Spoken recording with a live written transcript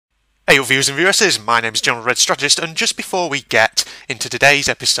Hey all viewers and viewesses, my name is General Red Strategist, and just before we get into today's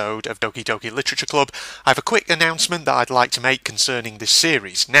episode of Doki Doki Literature Club, I have a quick announcement that I'd like to make concerning this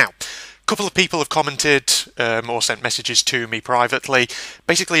series. Now, a couple of people have commented or sent messages to me privately,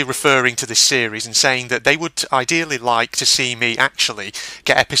 basically referring to this series and saying that they would ideally like to see me actually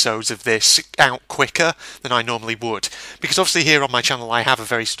get episodes of this out quicker than I normally would. Because obviously here on my channel I have a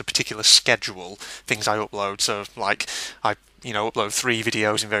very sort of particular schedule, things I upload, so like I upload 3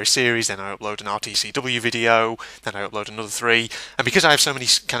 videos in various series, then I upload an RTCW video, then I upload another 3, and because I have so many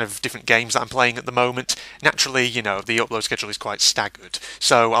kind of different games that I'm playing at the moment, naturally, the upload schedule is quite staggered.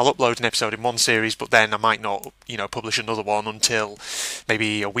 So I'll upload an episode in one series, but then I might not, publish another one until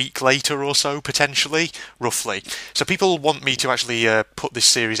maybe a week later or so, potentially, roughly. So people want me to actually put this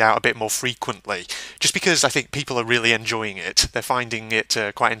series out a bit more frequently, just because I think people are really enjoying it. They're finding it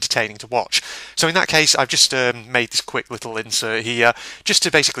quite entertaining to watch. So in that case, I've just made this quick little insert here, just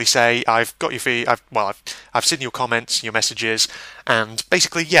to basically say I've got your I've seen your comments, your messages, and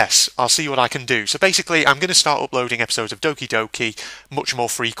basically yes, I'll see what I can do. So basically I'm going to start uploading episodes of Doki Doki much more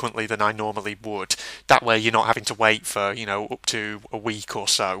frequently than I normally would. That way you're not having to wait for up to a week or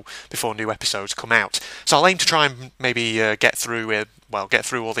so before new episodes come out. So I'll aim to try and maybe get through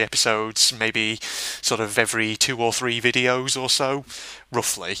all the episodes, maybe sort of every 2 or 3 videos or so,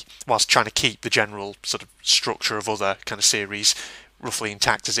 roughly, whilst trying to keep the general sort of structure of other kind of series roughly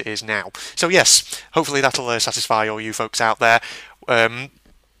intact as it is now. So yes, hopefully that'll satisfy all you folks out there.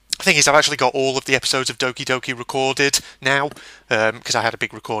 The thing is, I've actually got all of the episodes of Doki Doki recorded now, because I had a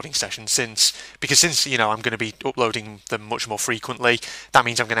big recording session since I'm going to be uploading them much more frequently. That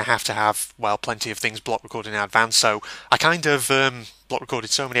means I'm going to have plenty of things block recorded in advance, so I kind of block recorded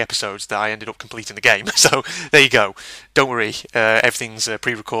so many episodes that I ended up completing the game. So there you go. Don't worry, everything's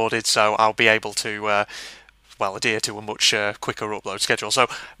pre-recorded, so I'll be able to adhere to a much quicker upload schedule. So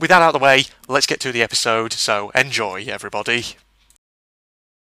with that out of the way, let's get to the episode, so enjoy everybody.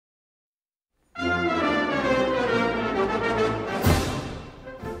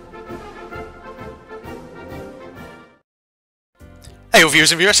 Hey all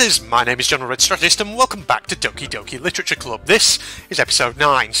viewers and viewesses, my name is General Red Strategist and welcome back to Doki Doki Literature Club. This is episode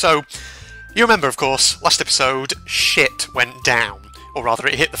 9. So, you remember of course, last episode, shit went down. Or rather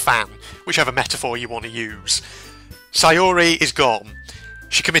it hit the fan, whichever metaphor you want to use. Sayori is gone.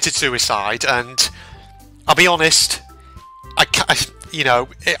 She committed suicide, and I'll be honest, I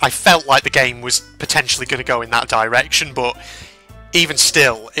felt like the game was potentially going to go in that direction, but even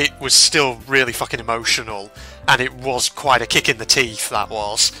still, it was still really fucking emotional, and it was quite a kick in the teeth, that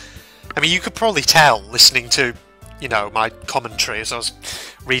was. I mean, you could probably tell, listening to, my commentary as I was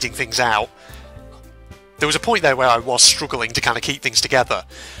reading things out. There was a point there where I was struggling to kind of keep things together.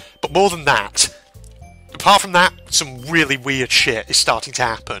 But more than that, apart from that, some really weird shit is starting to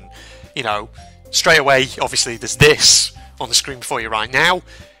happen. Straight away, obviously, there's this on the screen before you right now.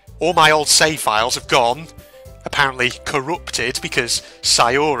 All my old save files have gone, apparently corrupted, because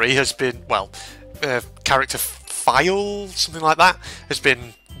Sayori has been, character file, something like that, has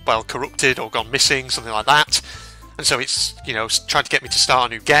been, corrupted or gone missing, something like that. And so it's, trying to get me to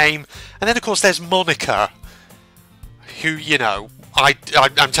start a new game. And then, of course, there's Monica, who,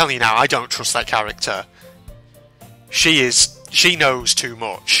 I'm telling you now, I don't trust that character. She knows too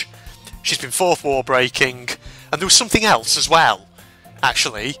much. She's been fourth wall breaking, and there was something else as well,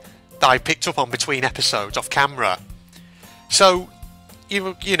 actually, that I picked up on between episodes off camera. So,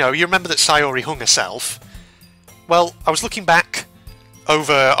 you remember that Sayori hung herself? Well, I was looking back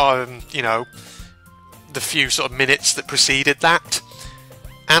over on, the few sort of minutes that preceded that,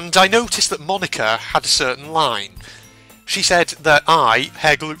 and I noticed that Monica had a certain line. She said that I,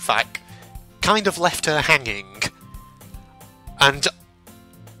 Herr Glutvac, kind of left her hanging. And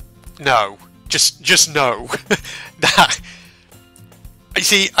no, just no. That, you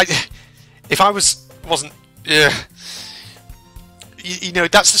see, if I wasn't, that's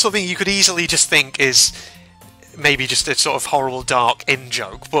the sort of thing you could easily just think is maybe just a sort of horrible dark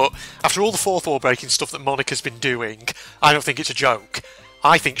in-joke, but after all the fourth wall breaking stuff that Monica's been doing, I don't think it's a joke.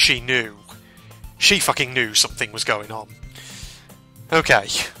 I think she knew. She fucking knew something was going on. Okay.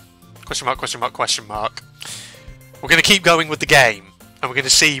 Question mark, question mark, question mark. We're going to keep going with the game, and we're going to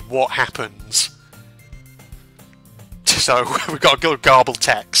see what happens. So, we've got a good garbled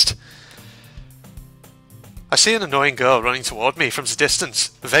text. I see an annoying girl running toward me from the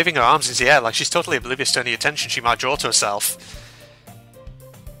distance, waving her arms in the air like she's totally oblivious to any attention she might draw to herself.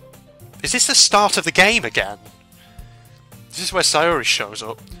 Is this the start of the game again? This is where Sayori shows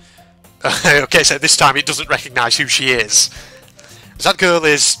up. Okay, so this time it doesn't recognise who she is. That girl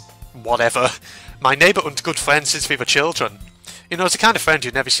is... whatever. My neighbour and good friend since we were children. You know, it's the kind of friend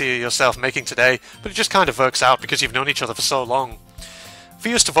you'd never see yourself making today, but it just kind of works out because you've known each other for so long.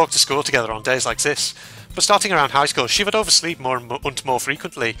 We used to walk to school together on days like this, but starting around high school, she would oversleep more and more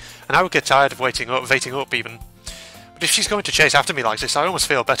frequently, and I would get tired of waiting up even. But if she's going to chase after me like this, I almost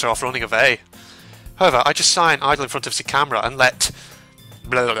feel better off running away. However, I just sigh and idle in front of the camera and let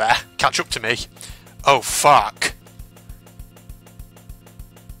blah blah blah catch up to me. Oh fuck.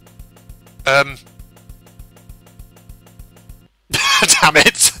 Damn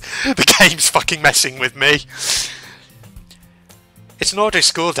it! The game's fucking messing with me. It's an ordinary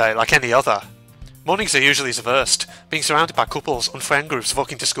school day like any other. Mornings are usually the worst, being surrounded by couples and friend groups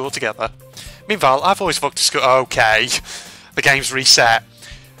walking to school together. Meanwhile, I've always walked to school. Okay, the game's reset.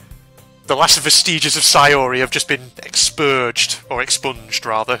 The last vestiges of Sayori have just been expurged, or expunged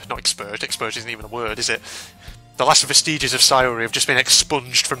rather, not expurged. Expurged isn't even a word, is it? The last vestiges of Sayori have just been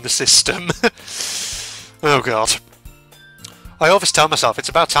expunged from the system. Oh god. I always tell myself it's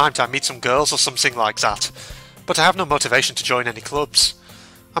about time to meet some girls or something like that, but I have no motivation to join any clubs.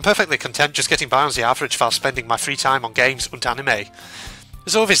 I'm perfectly content just getting by on the average while spending my free time on games and anime.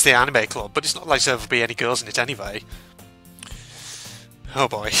 There's always the anime club, but it's not like there'll ever be any girls in it anyway. Oh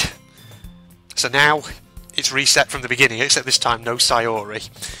boy. So now, it's reset from the beginning, except this time no Sayori.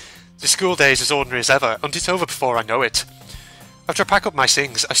 The school day is as ordinary as ever, and it's over before I know it. After I pack up my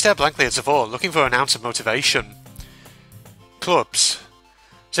things, I stare blankly at Zavor, looking for an ounce of motivation. Clubs.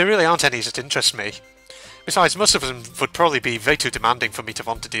 There really aren't any that interest me. Besides, most of them would probably be way too demanding for me to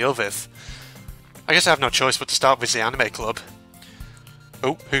want to deal with. I guess I have no choice but to start with the anime club.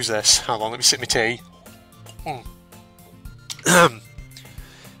 Oh, who's this? Hold on, let me sip my tea. Herr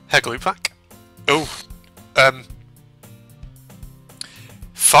Gloopvac? Oh,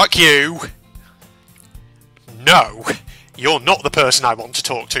 fuck you! No! You're not the person I want to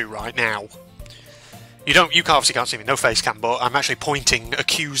talk to right now. You obviously can't see me, no face cam, but I'm actually pointing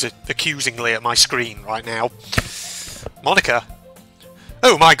accusingly at my screen right now. Monica?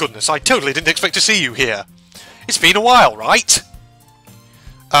 Oh my goodness, I totally didn't expect to see you here. It's been a while, right?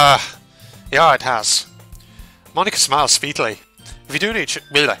 Yeah, it has. Monica smiles sweetly. We do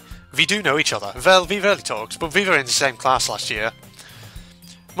know each other. Well, we rarely talked, but we were in the same class last year.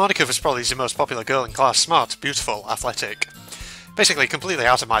 Monica was probably the most popular girl in class, smart, beautiful, athletic. Basically, completely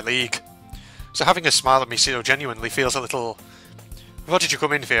out of my league. So having her smile at me so genuinely feels a little... What did you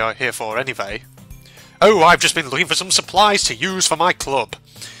come in here for, anyway? Oh, I've just been looking for some supplies to use for my club.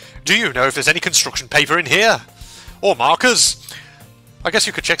 Do you know if there's any construction paper in here? Or markers? I guess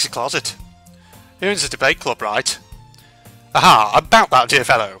you could check the closet. You're in the debate club, right? Aha, about that, dear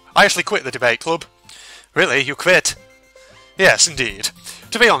fellow. I actually quit the debate club. Really, you quit? Yes, indeed.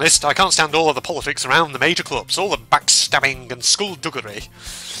 To be honest, I can't stand all of the politics around the major clubs, all the backstabbing and skullduggery.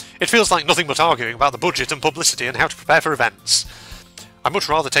 It feels like nothing but arguing about the budget and publicity and how to prepare for events. I'd much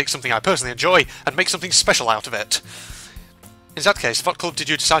rather take something I personally enjoy and make something special out of it. In that case, what club did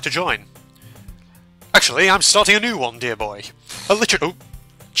you decide to join? Actually, I'm starting a new one, dear boy. Oh,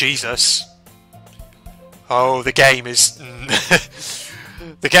 Jesus. Oh, the game is...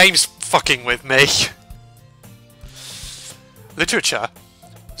 the game's fucking with me. Literature?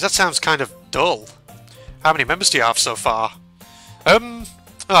 That sounds kind of dull. How many members do you have so far?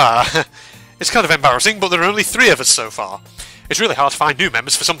 It's kind of embarrassing, but there are only 3 of us so far. It's really hard to find new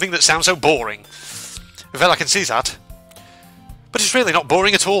members for something that sounds so boring. Well, I can see that. But it's really not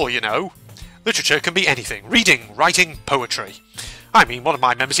boring at all, you know. Literature can be anything. Reading, writing, poetry. I mean, one of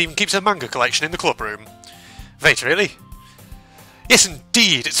my members even keeps a manga collection in the club room. Wait, really? Yes,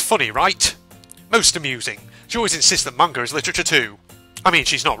 indeed, it's funny, right? Most amusing. She always insists that manga is literature too. I mean,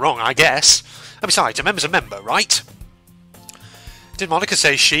 she's not wrong, I guess. And besides, a member's a member, right? Did Monica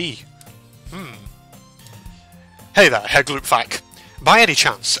say she? Hey there, Herr Gloopvac. By any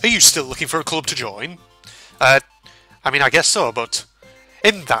chance, are you still looking for a club to join? I mean, I guess so, but...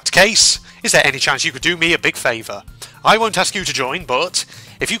 In that case, is there any chance you could do me a big favour? I won't ask you to join, but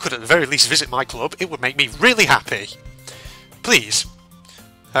if you could at the very least visit my club, it would make me really happy. Please.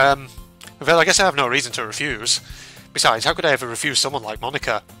 Well, I guess I have no reason to refuse. Besides, how could I ever refuse someone like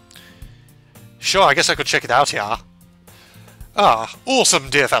Monica? Sure, I guess I could check it out, yeah. Ah, awesome,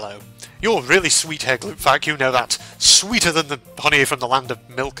 dear fellow. You're really sweet, Herr Gloopvac, you know that. Sweeter than the honey from the land of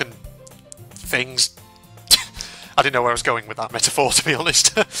milk and... things. I didn't know where I was going with that metaphor, to be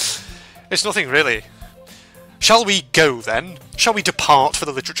honest. It's nothing, really. Shall we go, then? Shall we depart for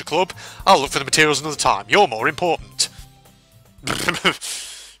the literature club? I'll look for the materials another time. You're more important.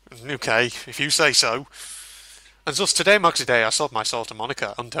 Okay, if you say so. And thus today marks the day I sold my soul to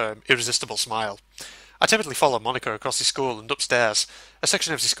Monica under her irresistible smile. I timidly followed Monica across the school and upstairs, a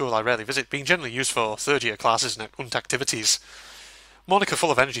section of the school I rarely visit, being generally used for third-year classes and activities. Monica,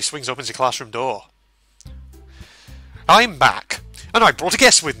 full of energy, swings open the classroom door. I'm back, and I brought a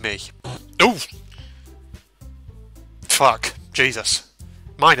guest with me. Oh! Fuck. Jesus.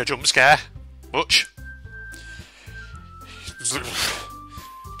 Minor jump scare. Much.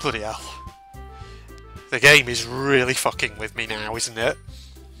 Bloody hell. The game is really fucking with me now, isn't it?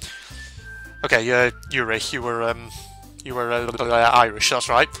 Okay, Yuri, you were Irish, that's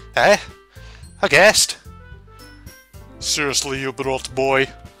right. Eh? A guest? Seriously, you brought boy.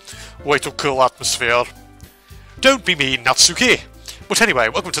 Way to cool atmosphere. Don't be mean, Natsuki. But anyway,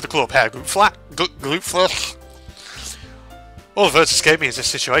 welcome to the club, Hair Gloop Flash. All the words escape me in this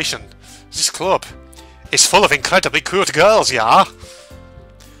situation. This club is full of incredibly cute girls, yeah?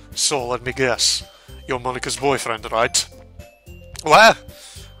 So, let me guess. You're Monica's boyfriend, right? Where?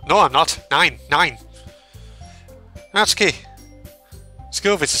 No, I'm not. Nine. Natsuki.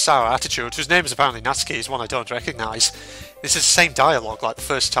 Skill with a sour attitude, whose name is apparently Natsuki, is one I don't recognise. This is the same dialogue like the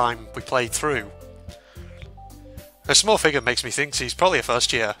first time we played through. Her small figure makes me think she's probably a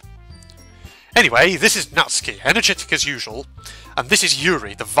first year. Anyway, this is Natsuki, energetic as usual, and this is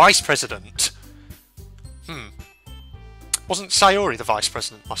Yuri, the Vice President. Wasn't Sayori the Vice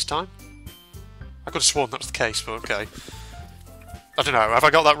President last time? I could have sworn that was the case, but okay. I don't know, have I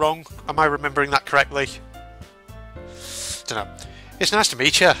got that wrong? Am I remembering that correctly? Don't know. It's nice to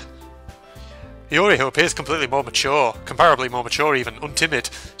meet you. Yuri, who appears completely more mature, comparably more mature even, untimid,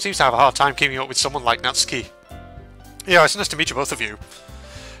 seems to have a hard time keeping up with someone like Natsuki. Yeah, it's nice to meet you, both of you.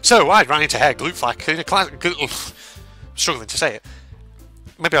 So, I ran into Hair Gloopflack in a class... struggling to say it.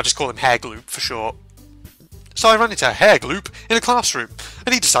 Maybe I'll just call him Hair Gloop for short. So I ran into Hair Gloop in a classroom,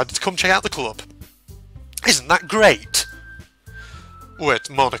 and he decided to come check out the club. Isn't that great? Wait,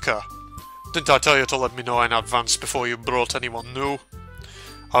 Monica. Didn't I tell you to let me know in advance before you brought anyone new?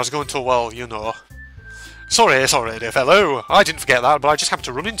 I was going to, well, you know. Sorry, dear fellow. I didn't forget that, but I just happened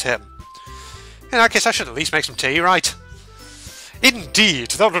to run into him. In that case, I should at least make some tea, right?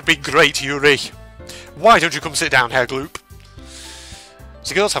 Indeed, that would be great, Yuri. Why don't you come sit down, Hair Gloop?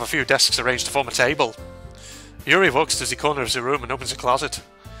 The girls have a few desks arranged to form a table. Yuri walks to the corner of the room and opens a closet.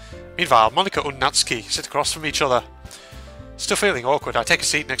 Meanwhile, Monica and Natsuki sit across from each other. Still feeling awkward, I take a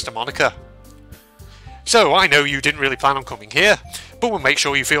seat next to Monica. So, I know you didn't really plan on coming here, but we'll make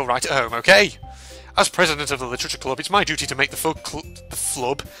sure you feel right at home, okay? As president of the Literature Club, it's my duty to make the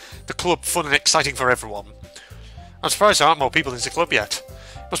club fun and exciting for everyone. I'm surprised there aren't more people in the club yet.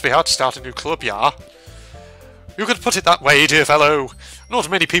 Must be hard to start a new club, yeah? You could put it that way, dear fellow. Not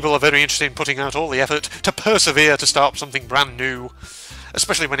many people are very interested in putting out all the effort to persevere to start something brand new,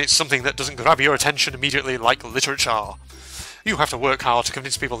 especially when it's something that doesn't grab your attention immediately like literature. You have to work hard to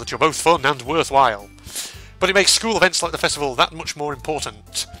convince people that you're both fun and worthwhile. But it makes school events like the festival that much more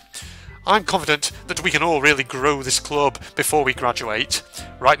important. I'm confident that we can all really grow this club before we graduate.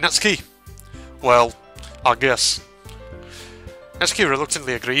 Right, Natsuki? Well, I guess. Natsuki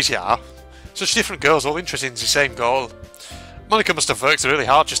reluctantly agrees, yeah. Such different girls all interested in the same goal. Monica must have worked really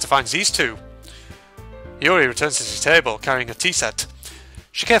hard just to find these two. Yuri returns to the table, carrying a tea set.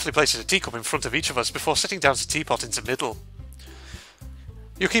 She carefully places a teacup in front of each of us before setting down the teapot in the middle.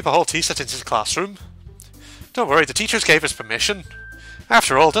 You keep a whole tea set in the classroom? Don't worry, the teachers gave us permission.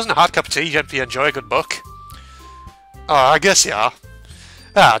 After all, doesn't a hard cup of tea gently enjoy a good book? Oh, I guess you are.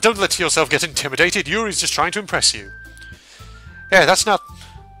 Ah, don't let yourself get intimidated. Yuri's just trying to impress you. Yeah, that's not...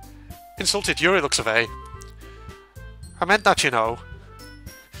 Insulted, Yuri looks away. I meant that, you know.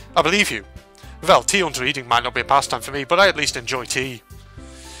 I believe you. Well, tea and reading might not be a pastime for me, but I at least enjoy tea.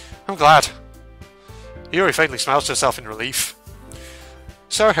 I'm glad. Yuri faintly smiles to herself in relief.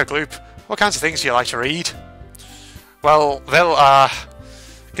 So, Herr Gloop, what kinds of things do you like to read? Well,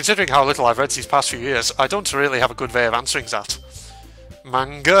 considering how little I've read these past few years, I don't really have a good way of answering that.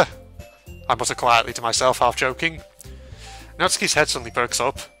 Manga? I mutter quietly to myself, half joking. Natsuki's head suddenly perks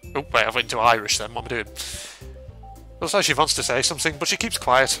up. Oh, wait, I went into Irish then, what am I doing? Looks like she wants to say something, but she keeps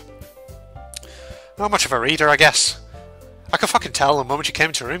quiet. Not much of a reader, I guess. I could fucking tell the moment you came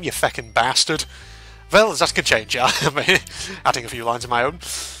into the room, you feckin' bastard. Well, that can change, yeah. Adding a few lines of my own.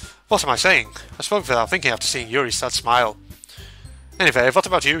 What am I saying? I spoke without thinking after seeing Yuri's sad smile. Anyway, what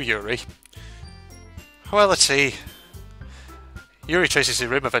about you, Yuri? Well, let's see. Yuri traces the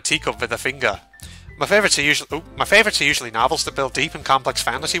rim of her teacup with her finger. My favourites are usually novels that build deep and complex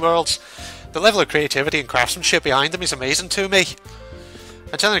fantasy worlds. The level of creativity and craftsmanship behind them is amazing to me.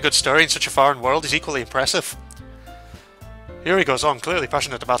 And telling a good story in such a foreign world is equally impressive. Yuri goes on, clearly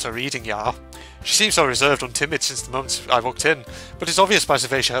passionate about her reading, yeah. She seems so reserved and timid since the moment I walked in, but it's obvious by the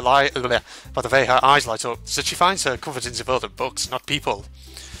way her eyes light up that she finds her comfort in the world of books, not people.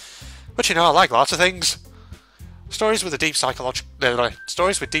 But you know, I like lots of things. Stories with deep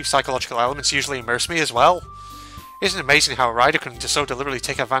psychological elements usually immerse me as well. Isn't it amazing how a writer can just so deliberately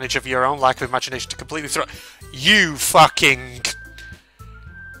take advantage of your own lack of imagination to completely throw... You fucking...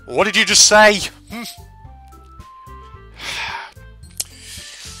 What did you just say?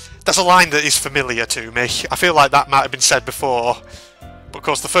 That's a line that is familiar to me. I feel like that might have been said before. But of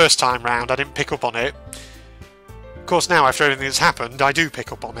course the first time round I didn't pick up on it. Of course now after everything that's happened I do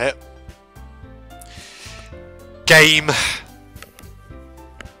pick up on it. Game.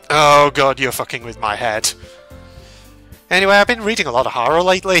 Oh god, you're fucking with my head. Anyway, I've been reading a lot of horror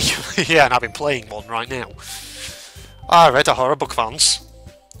lately. Yeah, and I've been playing one right now. I read a horror book once.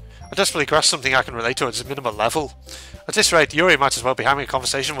 I desperately grasped something I can relate to at a minimal level. At this rate, Yuri might as well be having a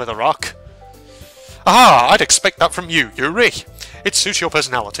conversation with a rock. Aha! I'd expect that from you, Yuri. It suits your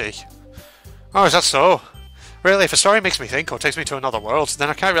personality. Oh, is that so? Really, if a story makes me think or takes me to another world, then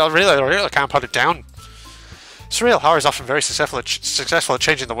I really can't put it down. Surreal horror is often very successful at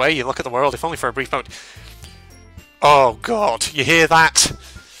changing the way you look at the world, if only for a brief moment. Oh god, you hear that?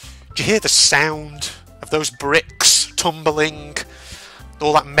 Do you hear the sound of those bricks tumbling?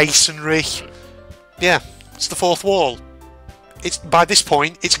 All that masonry? Yeah, it's the fourth wall. By this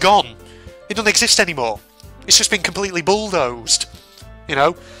point, it's gone. It doesn't exist anymore. It's just been completely bulldozed. You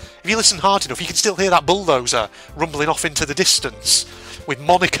know? If you listen hard enough, you can still hear that bulldozer rumbling off into the distance, with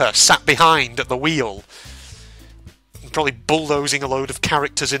Monica sat behind at the wheel, probably bulldozing a load of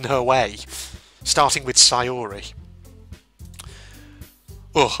characters in her way, starting with Sayori.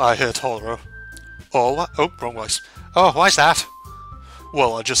 Oh, I heard horror. Oh, what? Oh, wrong voice. Oh, why's that?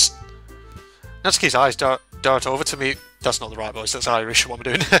 Well, I just... Natsuki's eyes dart over to me... That's not the right voice, that's Irish, what I'm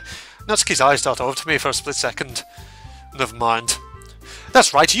doing. Natsuki's eyes dart over to me for a split second. Never mind.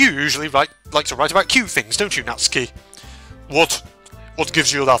 That's right, you usually like to write about cute things, don't you, Natsuki? What? What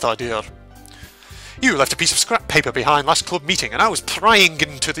gives you that idea? You left a piece of scrap paper behind last club meeting, and I was prying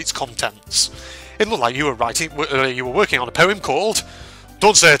into its contents. It looked like you were working on a poem called...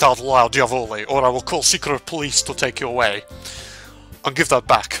 Don't say it out loud, Diavoli, or I will call secret police to take you away. And give that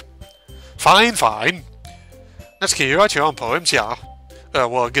back. Fine, fine. Natsuki, you write your own poems, yeah?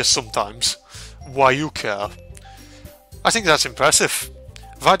 Well, I guess sometimes. Why you care? I think that's impressive.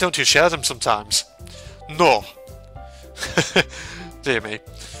 Why don't you share them sometimes? No. Dear me.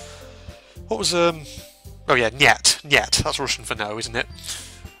 What was, Oh yeah, niet. Niet. That's Russian for no, isn't it?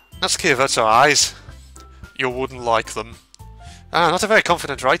 Natsuki averts her eyes. You wouldn't like them. Ah, not a very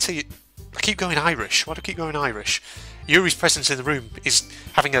confident writer. I keep going Irish. Why do I keep going Irish? Yuri's presence in the room is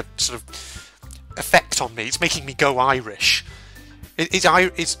having a sort of effect on me. It's making me go Irish. Is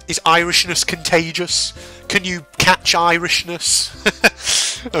Irishness contagious? Can you catch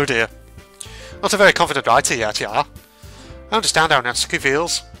Irishness? Oh dear. Not a very confident writer yet, yeah. I understand how Natsuki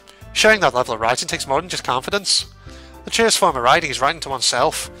feels. Sharing that level of writing takes more than just confidence. The truest form of writing is writing to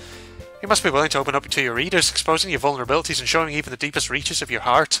oneself. You must be willing to open up to your readers, exposing your vulnerabilities and showing even the deepest reaches of your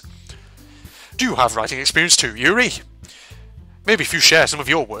heart. Do you have writing experience too, Yuri? Maybe if you share some of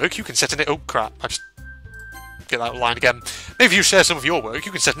your work, you can set an... Oh crap, I just... Get that line again. Maybe if you share some of your work,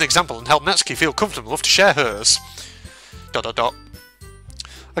 you can set an example and help Natsuki feel comfortable enough to share hers. ... I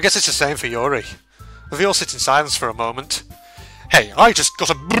guess it's the same for Yuri. We all sit in silence for a moment. Hey, I just got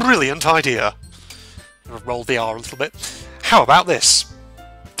a brilliant idea. Roll the R a little bit. How about this? ...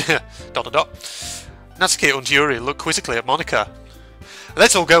 Natsuki and Yuri look quizzically at Monica.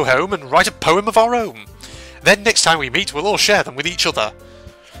 Let's all go home and write a poem of our own. Then next time we meet, we'll all share them with each other.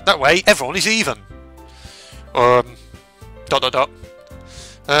 That way, everyone is even. I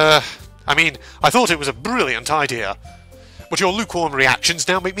mean, I thought it was a brilliant idea. But your lukewarm reactions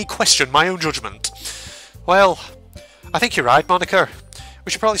now make me question my own judgment. Well, I think you're right, Monica.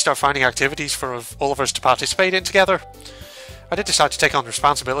 We should probably start finding activities for all of us to participate in together. I did decide to take on the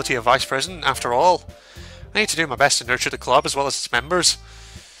responsibility of Vice President, after all. I need to do my best to nurture the club as well as its members.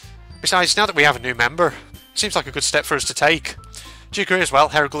 Besides, now that we have a new member, it seems like a good step for us to take. Do you agree as well,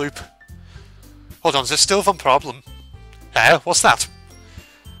 Herr Gloop? Hold on, there's still one problem. What's that?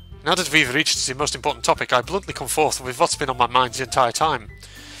 Now that we've reached the most important topic, I bluntly come forth with what's been on my mind the entire time.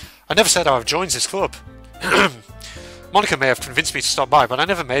 I never said I've joined this club. Monica may have convinced me to stop by, but I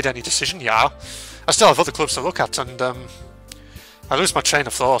never made any decision, yeah? I still have other clubs to look at, and, I lose my train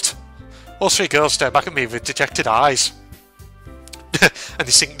of thought. All three girls stare back at me with dejected eyes. And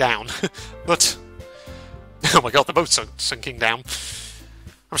they sink down. But... Oh my god, they're both sinking down.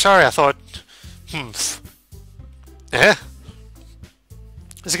 I'm sorry, I thought... Yeah?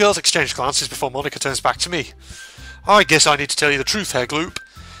 As the girls exchange glances before Monica turns back to me. I guess I need to tell you the truth, Herr Gloop.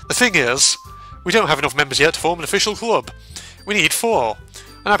 The thing is, we don't have enough members yet to form an official club. We need 4.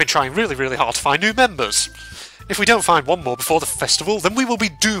 And I've been trying really, really hard to find new members. If we don't find one more before the festival, then we will be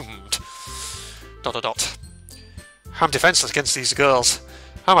doomed. ... I'm defenceless against these girls.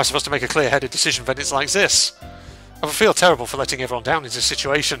 How am I supposed to make a clear-headed decision when it's like this? I feel terrible for letting everyone down in this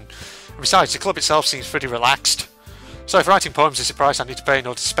situation. And besides, the club itself seems pretty relaxed. So if writing poems is the price I need to pay in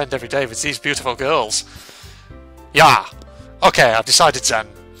order to spend every day with these beautiful girls... Yeah. Okay, I've decided then.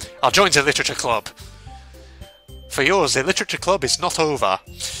 I'll join the literature club. For yours, the literature club is not over.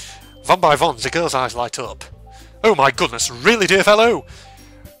 One by one, the girl's eyes light up. Oh my goodness, really, dear fellow?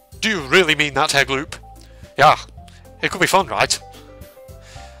 Do you really mean that, Hegloop? Yeah, it could be fun, right?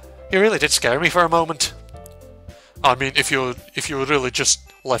 You really did scare me for a moment. I mean, if you were really just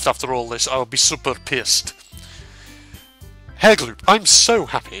left after all this, I would be super pissed. Hegloop, I'm so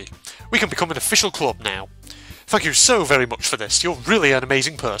happy. We can become an official club now. Thank you so very much for this. You're really an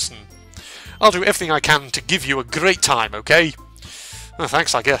amazing person. I'll do everything I can to give you a great time, okay? Well,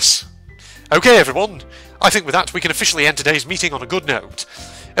 thanks, I guess. Okay, everyone. I think with that, we can officially end today's meeting on a good note.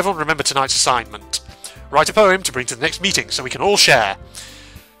 Everyone remember tonight's assignment. Write a poem to bring to the next meeting so we can all share.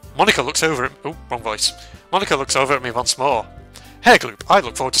 Monica looks over at... Oh, wrong voice. Monica looks over at me once more. Hegloop, I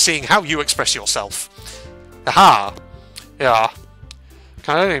look forward to seeing how you express yourself. Aha! Yeah.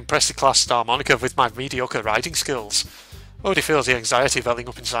 Can I only impress the class star Monica with my mediocre writing skills? Already feels the anxiety welling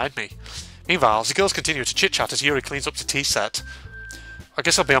up inside me. Meanwhile, the girls continue to chit-chat as Yuri cleans up the tea set. I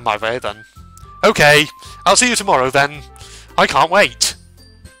guess I'll be on my way then. Okay, I'll see you tomorrow then. I can't wait.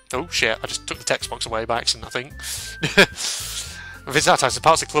 Oh shit, I just took the text box away by accident, I think. With that, I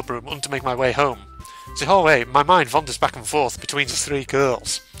depart the club room to make my way home. The whole way, my mind wanders back and forth between the three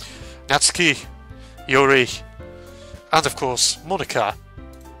girls. Natsuki, Yuri, and of course, Monica.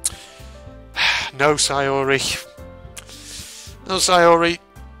 No, Sayori. No, Sayori.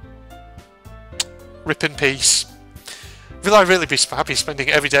 Rip in peace. Will I really be happy spending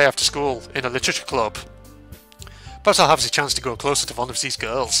every day after school in a literature club? Perhaps I'll have the chance to go closer to one of these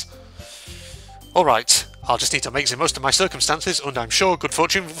girls. Alright, I'll just need to make the most of my circumstances, and I'm sure good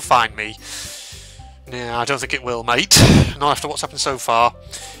fortune will find me. Nah, I don't think it will, mate. Not after what's happened so far,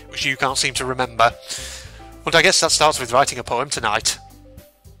 which you can't seem to remember. But I guess that starts with writing a poem tonight.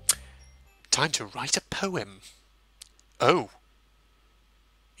 Time to write a poem. Oh.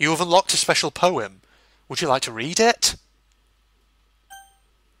 You have unlocked a special poem. Would you like to read it?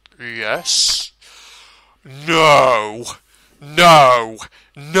 Yes. No. No.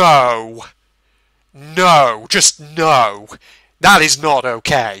 No. No. Just no. That is not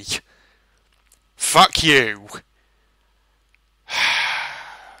okay. Fuck you.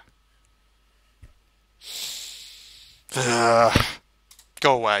 Go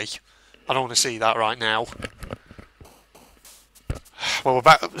away. I don't want to see that right now. Well, we're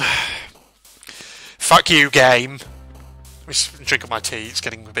back. Fuck you, game. Let me just drink up my tea. It's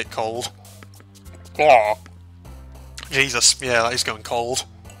getting a bit cold. Oh. Jesus. Yeah, that is going cold.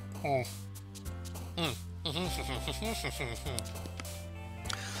 Mm.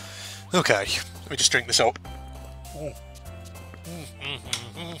 Okay, let me just drink this up.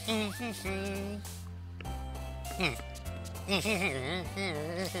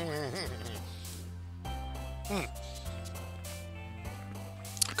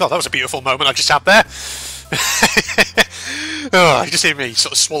 God, that was a beautiful moment I just had there. Oh, you just hear me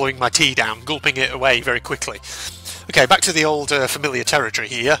sort of swallowing my tea down, gulping it away very quickly. Okay, back to the old familiar territory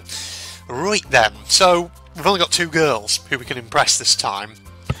here. Right then, so we've only got two girls who we can impress this time.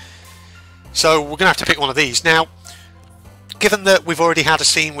 So we're going to have to pick one of these. Now, given that we've already had a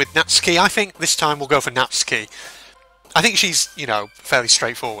scene with Natsuki, I think this time we'll go for Natsuki. I think she's, you know, a fairly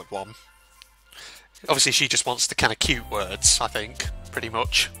straightforward one. Obviously she just wants the kind of cute words, I think, pretty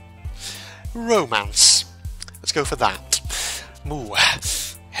much. Romance. Let's go for that. Ooh,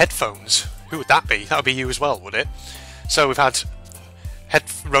 headphones. Who would that be? That would be you as well, would it? So we've had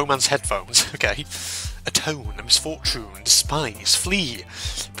romance headphones, okay. Atone, a misfortune, despise, flee,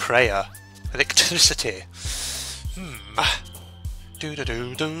 prayer, electricity.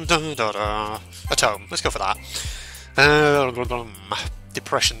 Atone, let's go for that.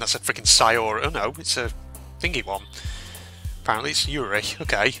 Depression, that's a freaking Sayori. Oh no, it's a thingy one. Apparently it's Yuri.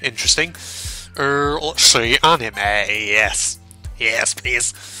 Okay, interesting. Let's see, anime, yes. Yes,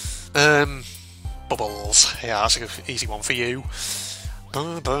 please. Bubbles. Yeah, that's an easy one for you.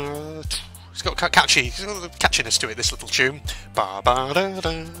 It's got catchiness to it, this little tune.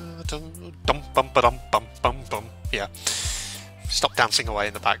 Yeah. Stop dancing away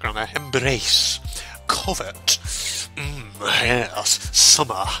in the background there. Embrace. Covet. Yes.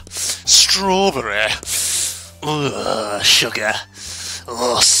 Summer. Strawberry. Sugar.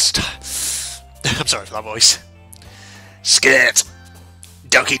 Lust. I'm sorry for that voice. Skirt.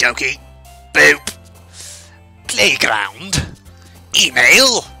 Doki doki. Boop. Playground?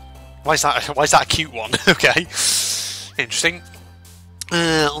 Email? Why is that a cute one? Okay. Interesting.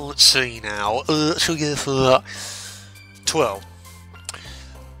 Let's see now. Shall we go for 12?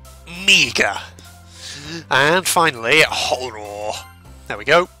 Mega. And finally, horror. There we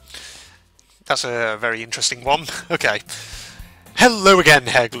go. That's a very interesting one. Okay. Hello again,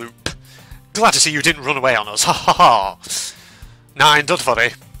 Herr Gloop. Glad to see you didn't run away on us. Ha ha ha. Nein, don't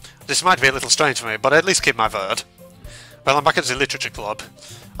worry. This might be a little strange for me, but I at least keep my word. Well, I'm back at the literature club.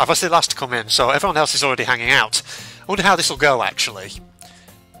 I was the last to come in, so everyone else is already hanging out. I wonder how this will go, actually.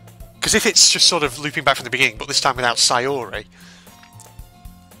 Because if it's just sort of looping back from the beginning, but this time without Sayori,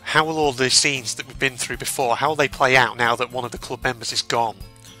 how will all the scenes that we've been through before, how will they play out now that one of the club members is gone?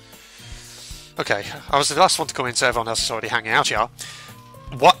 Okay, I was the last one to come in, so everyone else is already hanging out here.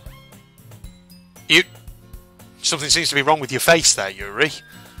 What? You... Something seems to be wrong with your face there, Yuri.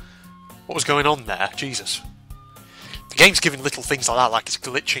 What was going on there? Jesus. The game's giving little things like that, like it's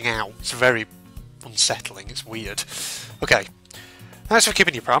glitching out. It's very unsettling. It's weird. Okay. Thanks for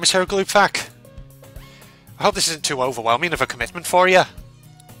keeping your promise, Herr Gloopfak. I hope this isn't too overwhelming of a commitment for you.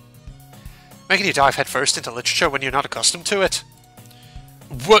 Making you dive headfirst into literature when you're not accustomed to it.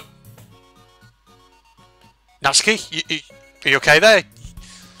 What? Natsuki? Are you okay there?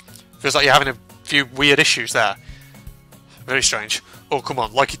 Feels like you're having a few weird issues there. Very strange. Oh, come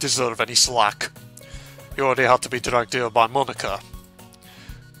on, like you deserve any slack. You already had to be dragged here by Monica.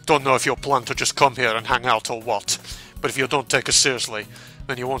 Don't know if you plan to just come here and hang out or what, but if you don't take us seriously,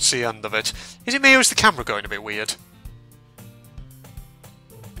 then you won't see the end of it. Is it me or is the camera going a bit weird?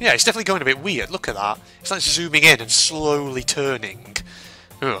 Yeah, it's definitely going a bit weird. Look at that. It's like zooming in and slowly turning.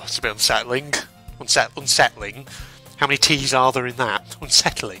 Oh, it's a bit unsettling. Unsettling. How many T's are there in that?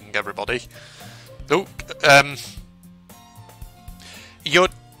 Unsettling, everybody. Oh,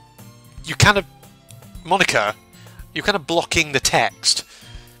 you kind of... Monica, you're kind of blocking the text.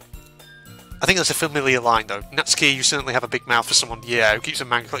 I think that's a familiar line, though. Natsuki, you certainly have a big mouth for someone, yeah, who keeps a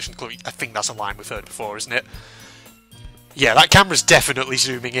manga collection club. I think that's a line we've heard before, isn't it? Yeah, that camera's definitely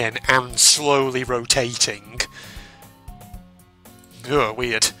zooming in and slowly rotating. Oh,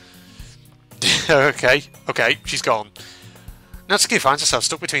 weird. Okay, she's gone. Natsuki finds herself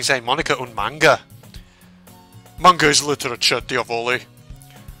stuck between saying Monica and manga. Manga is literature, Diavoli.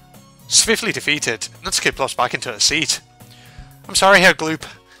 Swiftly defeated, Natsuki plops back into her seat. I'm sorry, Herr Gloop.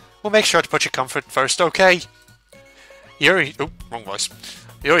 We'll make sure to put your comfort first, okay? Yuri... Oh, wrong voice.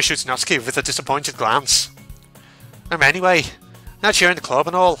 Yuri shoots Natsuki with a disappointed glance. Anyway, now that you're in the club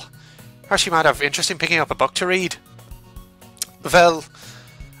and all, perhaps you might have interest in picking up a book to read. Well,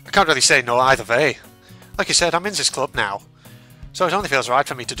 I can't really say no either way. Like you said, I'm in this club now, so it only feels right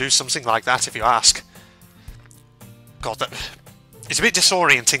for me to do something like that if you ask. God, it's a bit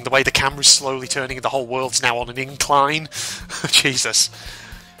disorienting the way the camera's slowly turning and the whole world's now on an incline. Jesus.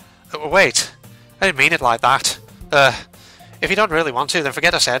 Wait, I didn't mean it like that. If you don't really want to, then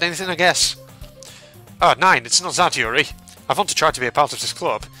forget I said anything, I guess. Oh, 9, it's not that, Yuri. I want to try to be a part of this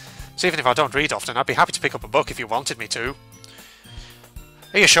club, so even if I don't read often, I'd be happy to pick up a book if you wanted me to.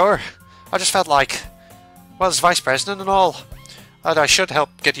 Are you sure? I just felt like, well, as vice president and all, that I should help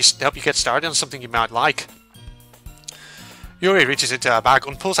you get started on something you might like. Yuri reaches into her bag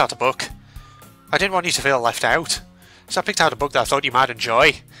and pulls out a book. I didn't want you to feel left out, so I picked out a book that I thought you might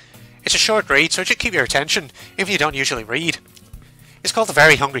enjoy. It's a short read, so it should keep your attention, even if you don't usually read. It's called The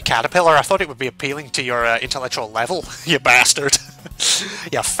Very Hungry Caterpillar. I thought it would be appealing to your intellectual level, you bastard.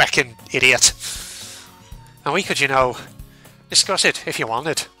 You feckin' idiot. And we could, you know, discuss it if you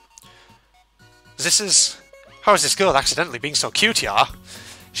wanted. How is this girl accidentally being so cute, yeah?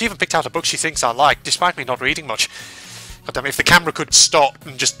 She even picked out a book she thinks I like, despite me not reading much. God damn it, if the camera could stop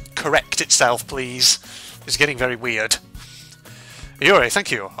and just correct itself, please. It's getting very weird. Yuri,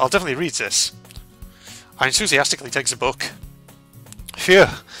 thank you. I'll definitely read this. I enthusiastically takes the book. Phew.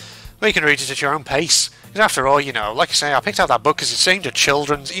 Well, you can read it at your own pace. Because after all, you know, like I say, I picked out that book because it's aimed at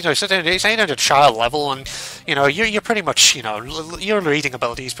children's, you know, it's aimed at a child level, and, you know, you're pretty much, you know, your reading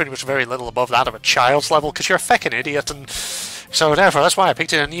ability is pretty much very little above that of a child's level, because you're a feckin' idiot, and so therefore, that's why I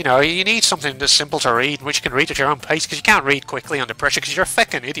picked it, and, you know, you need something that's simple to read, which you can read at your own pace, because you can't read quickly under pressure, because you're a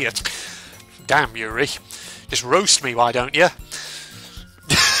feckin' idiot. Damn, Yuri. Just roast me, why don't you?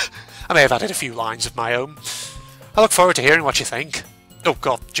 I may have added a few lines of my own. I look forward to hearing what you think. Oh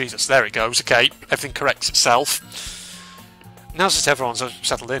god, Jesus, there it goes. Okay, everything corrects itself. Now that everyone's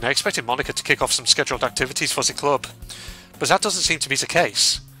settled in, I expected Monica to kick off some scheduled activities for the club, but that doesn't seem to be the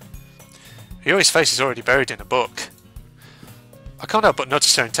case. Yuri's face is already buried in a book. I can't help but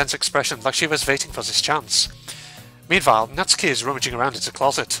notice her intense expression, like she was waiting for this chance. Meanwhile, Natsuki is rummaging around in the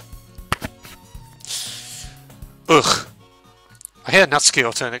closet. Ugh. I hear Natsuki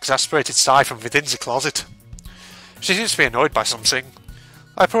utter an exasperated sigh from within the closet. She seems to be annoyed by something.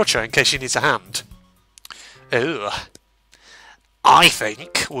 I approach her in case she needs a hand. Ugh. I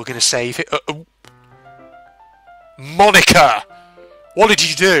think we're going to save it. Monica! What did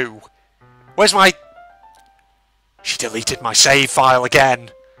you do? Where's my... She deleted my save file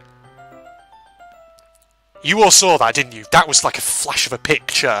again. You all saw that, didn't you? That was like a flash of a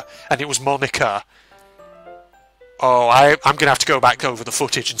picture, and it was Monica. Oh, I'm going to have to go back over the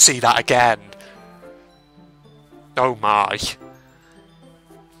footage and see that again. Oh my.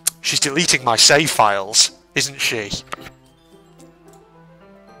 She's deleting my save files, isn't she?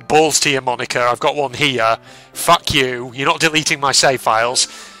 Balls to you, Monica. I've got one here. Fuck you. You're not deleting my save files.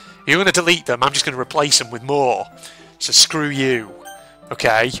 You're going to delete them. I'm just going to replace them with more. So screw you.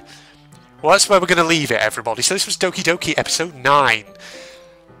 Okay? Well, that's where we're going to leave it, everybody. So this was Doki Doki episode 9.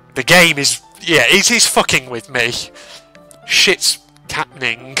 The game is... Yeah, it is fucking with me. Shit's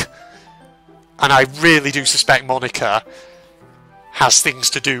happening. And I really do suspect Monica has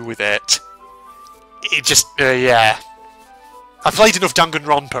things to do with it. It just... yeah. I've played enough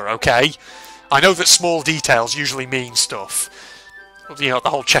Danganronpa, okay? I know that small details usually mean stuff. You know,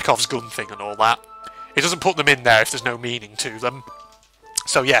 the whole Chekhov's gun thing and all that. It doesn't put them in there if there's no meaning to them.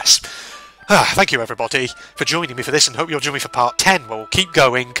 So yes. Thank you everybody for joining me for this, and hope you'll join me for part 10, where we'll keep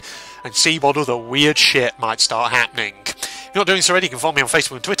going and see what other weird shit might start happening. If you're not doing this already, you can follow me on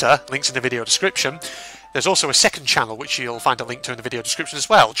Facebook and Twitter, links in the video description. There's also a second channel which you'll find a link to in the video description as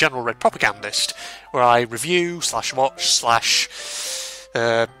well, General Red Propagandist, where I review, /watch,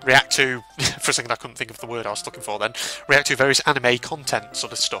 react to, for a second I couldn't think of the word I was looking for then, react to various anime content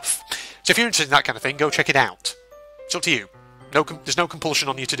sort of stuff. So if you're interested in that kind of thing, go check it out. It's up to you. There's no compulsion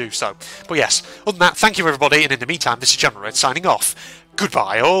on you to do so. But yes, other than that, thank you everybody, and in the meantime, this is General Red signing off.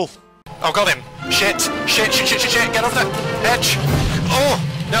 Goodbye all. Oh, got him. Shit, get off the edge. Oh,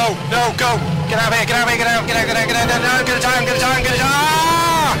 no, go. Get out of here, get out, no, get a time.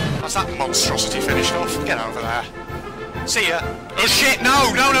 Ah! That's that monstrosity finished off. Get over there. See ya. Oh shit, no.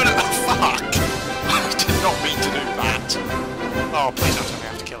 Oh, fuck. I did not mean to do that. Oh, please don't tell me I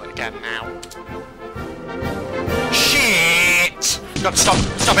have to kill it again now. Shit! Got to stop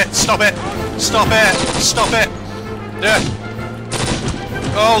it. Yeah.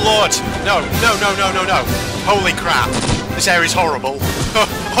 Oh lord, no. Holy crap, this area's horrible.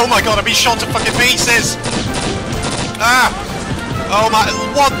 Oh my god, I'm being shot to fucking pieces! Ah! Oh my,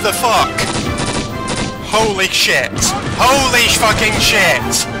 what the fuck? Holy shit. Holy fucking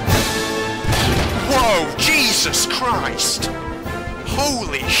shit! Whoa, Jesus Christ!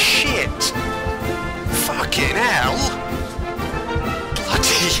 Holy shit! Fucking hell!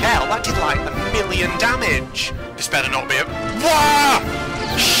 Bloody hell, that did like 1,000,000 damage! This better not be a... Wah!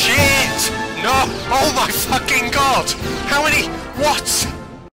 Shit! No! Oh my fucking god! How many... What?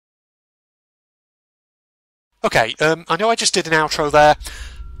 Okay, I know I just did an outro there.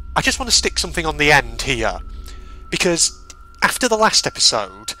 I just want to stick something on the end here. Because after the last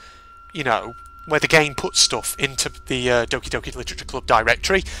episode, you know, where the game put stuff into the Doki Doki Literature Club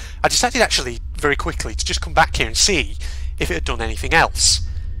directory, I decided actually very quickly to just come back here and see if it had done anything else.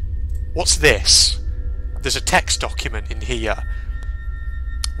 What's this? There's a text document in here.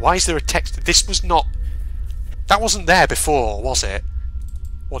 Why is there a text? This was not... That wasn't there before, was it?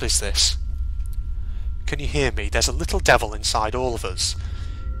 What is this? Can you hear me? There's a little devil inside all of us.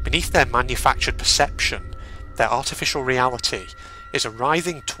 Beneath their manufactured perception, their artificial reality, is a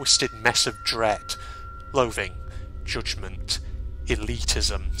writhing, twisted mess of dread, loathing, judgment,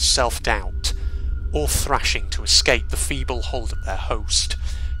 elitism, self-doubt, all thrashing to escape the feeble hold of their host,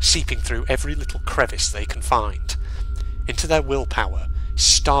 seeping through every little crevice they can find, into their willpower,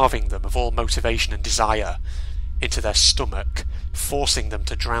 starving them of all motivation and desire, into their stomach, forcing them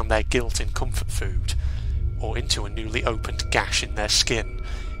to drown their guilt in comfort food, or into a newly opened gash in their skin,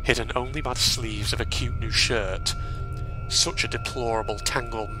 hidden only by the sleeves of a cute new shirt. Such a deplorable,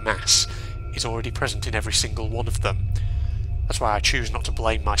 tangled mass is already present in every single one of them. That's why I choose not to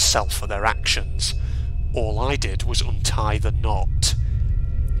blame myself for their actions. All I did was untie the knot.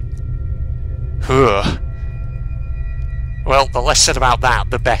 Huh. Well, the less said about that,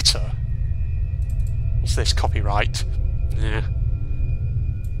 the better. What's this? Copyright? Yeah.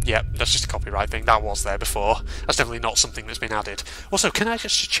 Yep, that's just a copyright thing. That was there before. That's definitely not something that's been added. Also, can I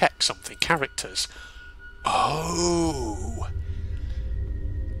just check something? Characters. Oh.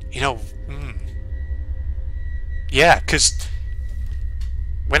 You know, yeah, because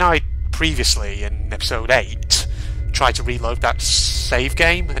when I previously, in episode 8, tried to reload that save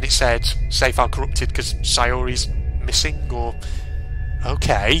game, and it said, save file corrupted because Sayori's missing, or...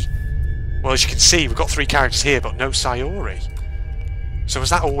 Okay. Well, as you can see, we've got 3 characters here, but no Sayori. So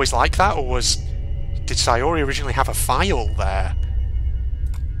was that always like that, or did Sayori originally have a file there?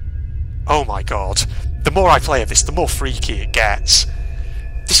 Oh my god. The more I play of this, the more freaky it gets.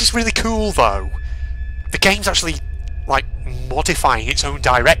 This is really cool, though. The game's actually, like, modifying its own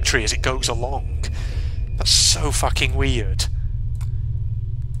directory as it goes along. That's so fucking weird.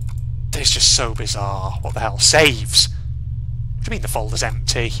 It's just so bizarre. What the hell? Saves? What do you mean the folder's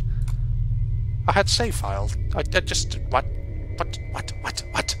empty? I had save file. I just... What?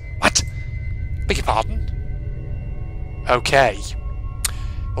 Beg your pardon? Okay.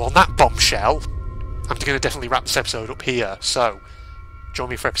 Well, on that bombshell, I'm going to definitely wrap this episode up here. So, join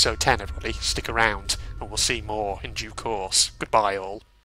me for episode 10, everybody. Stick around, and we'll see more in due course. Goodbye, all.